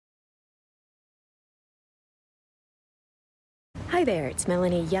Hi there, it's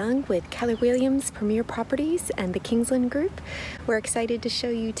Melanie Young with Keller Williams Premier Properties and the Kingsland Group. We're excited to show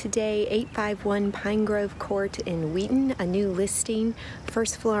you today 851 Pinegrove Court in Wheaton, a new listing,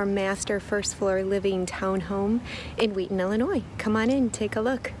 first floor master, first floor living townhome in Wheaton, Illinois. Come on in, take a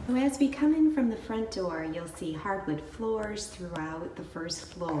look. As we come in from the front door, you'll see hardwood floors throughout the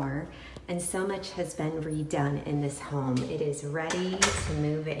first floor, and so much has been redone in this home. It is ready to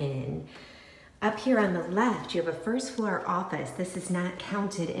move in. Up here on the left, you have a first floor office. This is not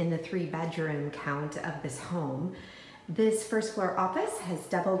counted in the 3-bedroom count of this home. This first floor office has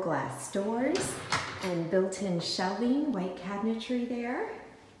double glass doors and built-in shelving, white cabinetry there.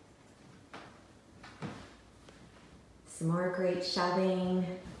 Some more great shelving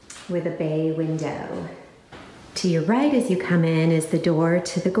with a bay window. To your right as you come in is the door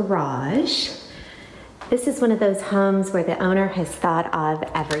to the garage. This is one of those homes where the owner has thought of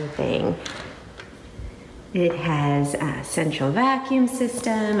everything. It has a central vacuum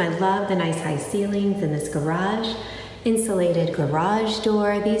system. I love the nice high ceilings in this garage. Insulated garage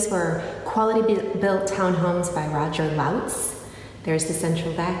door. These were quality built townhomes by Roger Lautz. There's the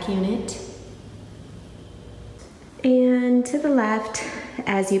central vac unit. And to the left,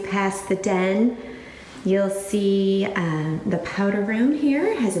 as you pass the den, you'll see the powder room here.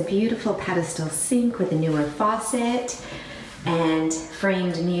 It has a beautiful pedestal sink with a newer faucet. And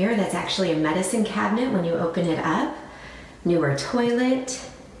framed near, that's actually a medicine cabinet when you open it up. Newer toilet,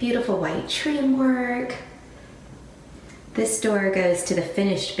 beautiful white trim work. This door goes to the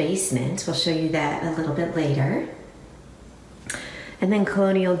finished basement. We'll show you that a little bit later. And then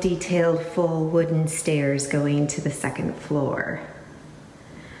colonial detailed full wooden stairs going to the second floor.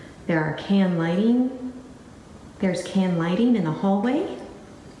 There are can lighting. There's can lighting in the hallway.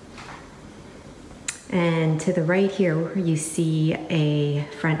 And to the right here, you see a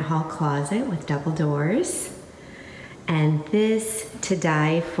front hall closet with double doors. And this to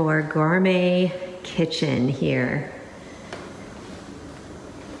die for gourmet kitchen here.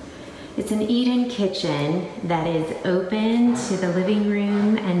 It's an eat-in kitchen that is open to the living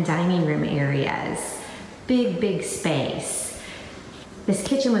room and dining room areas. Big, big space. This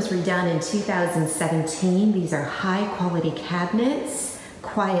kitchen was redone in 2017. These are high quality cabinets,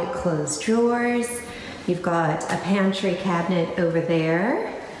 quiet closed drawers. You've got a pantry cabinet over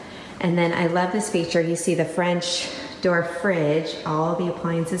there. And then I love this feature. You see the French door fridge. All the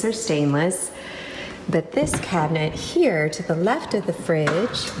appliances are stainless. But this cabinet here to the left of the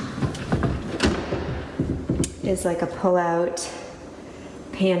fridge is like a pull-out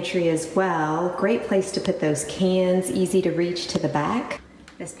pantry as well. Great place to put those cans, easy to reach to the back.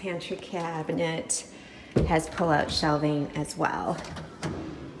 This pantry cabinet has pull-out shelving as well.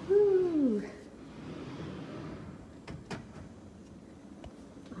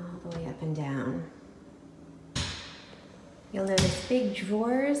 Up and down. You'll notice big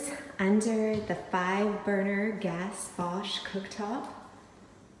drawers under the 5-burner gas Bosch cooktop.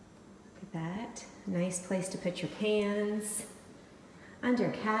 Look at that. Nice place to put your pans. Under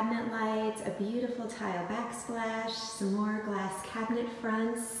cabinet lights, a beautiful tile backsplash, some more glass cabinet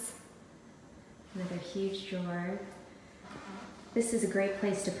fronts. Another huge drawer. This is a great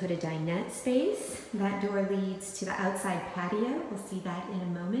place to put a dinette space. That door leads to the outside patio. We'll see that in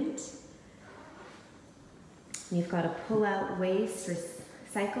a moment. You've got a pull-out waste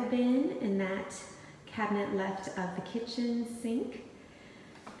recycle bin in that cabinet left of the kitchen sink.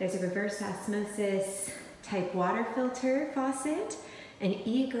 There's a reverse osmosis type water filter faucet, an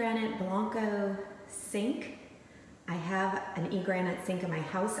E-granite Blanco sink. I have an E-granite sink in my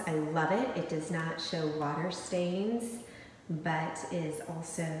house. I love it. It does not show water stains, but is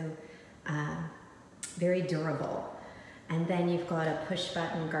also very durable. And then you've got a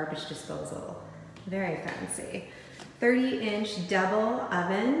push-button garbage disposal. Very fancy. 30-inch double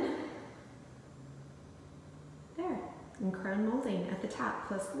oven. There, and crown molding at the top,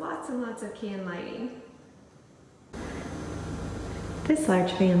 plus lots and lots of can lighting. This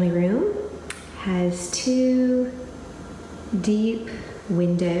large family room has 2 deep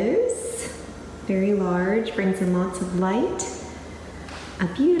windows. Very large, brings in lots of light. A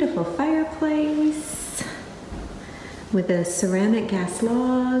beautiful fireplace with a ceramic gas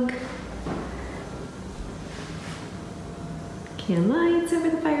log. Can lights over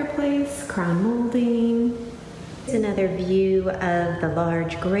the fireplace, crown molding. Another view of the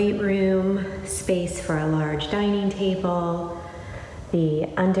large great room, space for a large dining table, the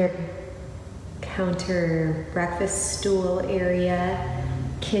under counter breakfast stool area,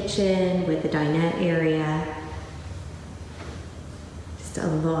 kitchen with the dinette area. Just a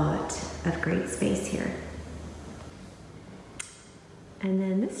lot of great space here. And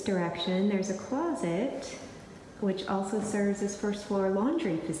then this direction, there's a closet which also serves as first floor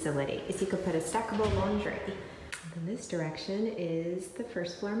laundry facility. So you could put a stackable laundry. And this direction is the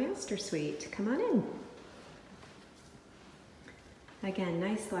first floor master suite. Come on in. Again,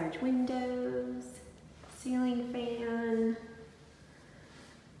 nice large windows, ceiling fan.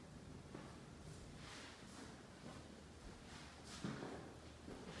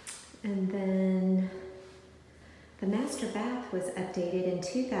 And then the master bath was updated in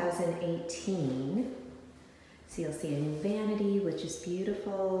 2018. So you'll see a new vanity, which is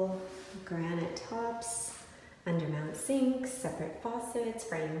beautiful, granite tops, undermount sinks, separate faucets,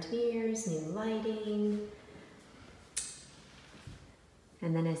 framed mirrors, new lighting.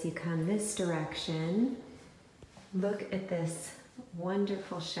 And then as you come this direction, look at this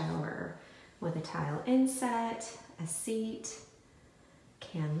wonderful shower with a tile inset, a seat,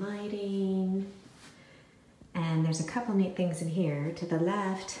 can lighting, and there's a couple neat things in here. To the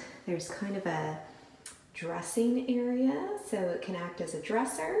left, there's kind of a dressing area, so it can act as a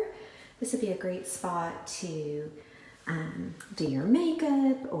dresser. This would be a great spot to do your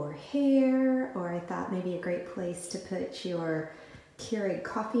makeup or hair, or I thought maybe a great place to put your Keurig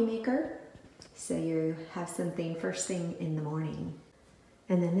coffee maker, so you have something first thing in the morning.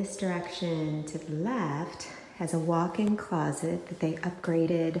 And then this direction to the left has a walk-in closet that they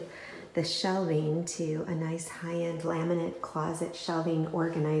upgraded the shelving to a nice high-end laminate closet shelving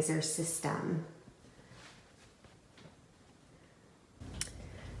organizer system.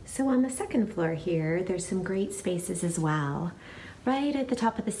 So on the second floor here, there's some great spaces as well. Right at the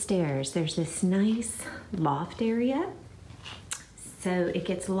top of the stairs, there's this nice loft area. So it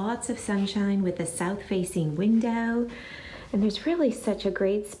gets lots of sunshine with a south-facing window, and there's really such a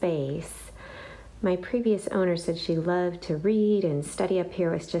great space. My previous owner said she loved to read and study up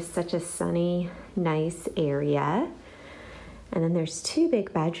here. It was just such a sunny, nice area. And then there's two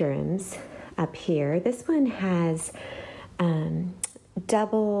big bedrooms up here. This one has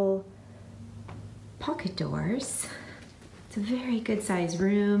double pocket doors. It's a very good sized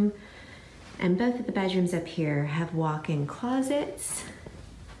room. And both of the bedrooms up here have walk-in closets.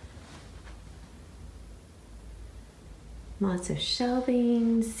 Lots of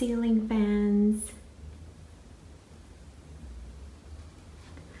shelving, ceiling fans.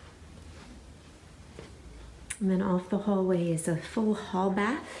 And then off the hallway is a full hall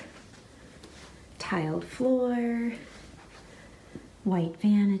bath, tiled floor, white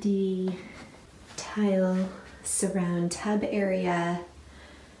vanity, tile surround tub area,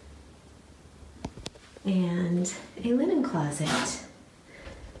 and a linen closet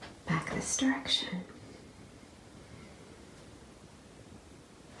back this direction.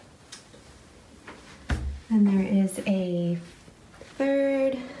 And there is a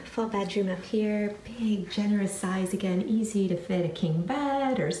third full bedroom up here, big, generous size. Again, easy to fit a king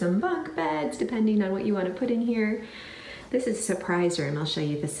bed or some bunk beds, depending on what you want to put in here. This is a surprise room. I'll show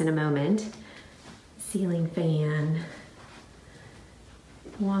you this in a moment. Ceiling fan,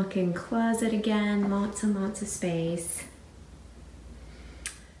 walk-in closet again, lots and lots of space.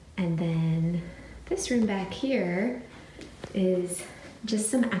 And then this room back here is just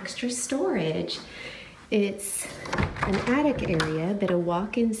some extra storage. It's an attic area, but a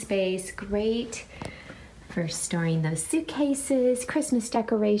walk-in space, great for storing those suitcases, Christmas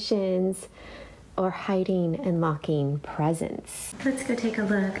decorations, or hiding and locking presents. Let's go take a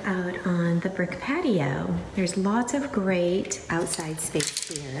look out on the brick patio. There's lots of great outside space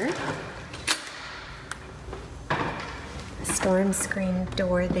here. Storm screen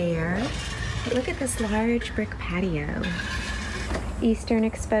door there. But look at this large brick patio. Eastern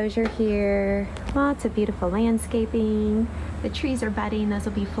exposure here, lots of beautiful landscaping. The trees are budding, those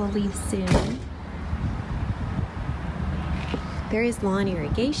will be full leaves soon. There is lawn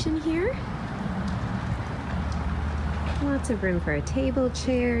irrigation here. Lots of room for a table,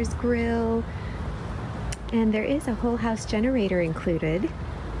 chairs, grill, and there is a whole house generator included.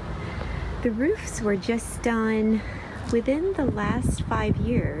 The roofs were just done within the last 5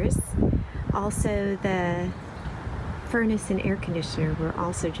 years. Also, the furnace and air conditioner were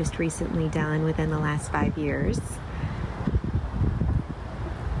also just recently done within the last 5 years.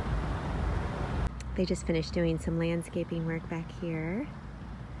 They just finished doing some landscaping work back here.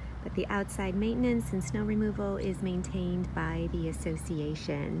 But the outside maintenance and snow removal is maintained by the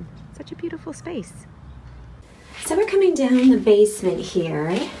association. Such a beautiful space. So we're coming down the basement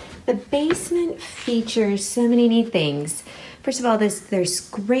here. The basement features so many neat things. First of all, there's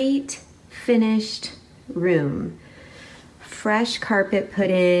great finished room. Fresh carpet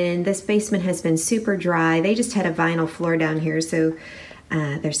put in. This basement has been super dry. They just had a vinyl floor down here, so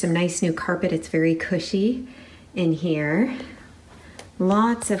there's some nice new carpet. It's very cushy in here.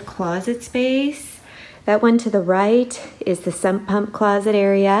 Lots of closet space. That one to the right is the sump pump closet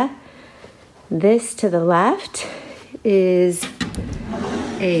area. This to the left is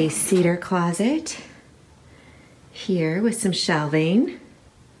a cedar closet here with some shelving.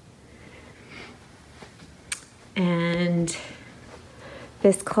 And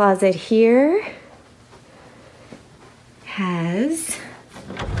this closet here has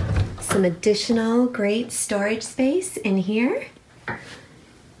some additional great storage space in here.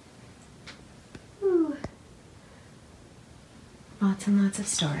 Ooh. Lots and lots of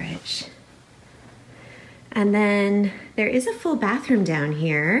storage. And then there is a full bathroom down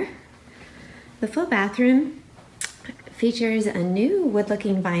here. The full bathroom features a new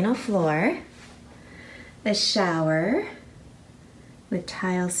wood-looking vinyl floor, a shower with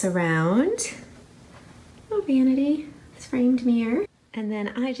tile surround, little vanity, framed mirror. And then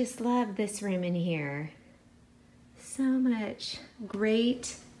I just love this room in here. So much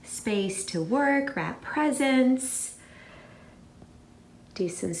great space to work, wrap presents, do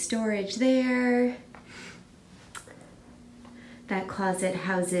some storage there. That closet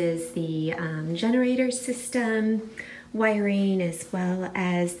houses the generator system, wiring, as well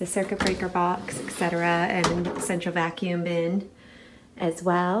as the circuit breaker box, etc., and central vacuum bin as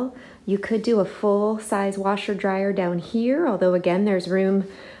well. You could do a full-size washer dryer down here, although again there's room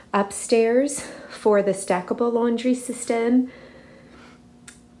upstairs for the stackable laundry system.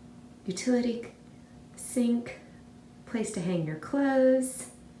 Utility sink, place to hang your clothes.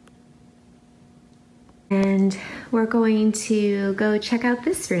 And we're going to go check out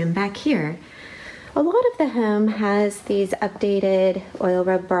this room back here. A lot of the home has these updated oil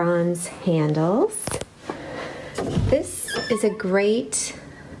rub bronze handles. This is a great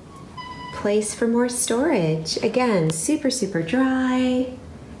place for more storage. Again, super dry,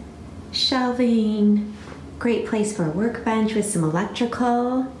 shelving, great place for a workbench with some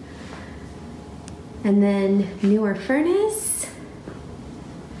electrical. And then newer furnace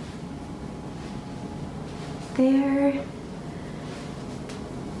there.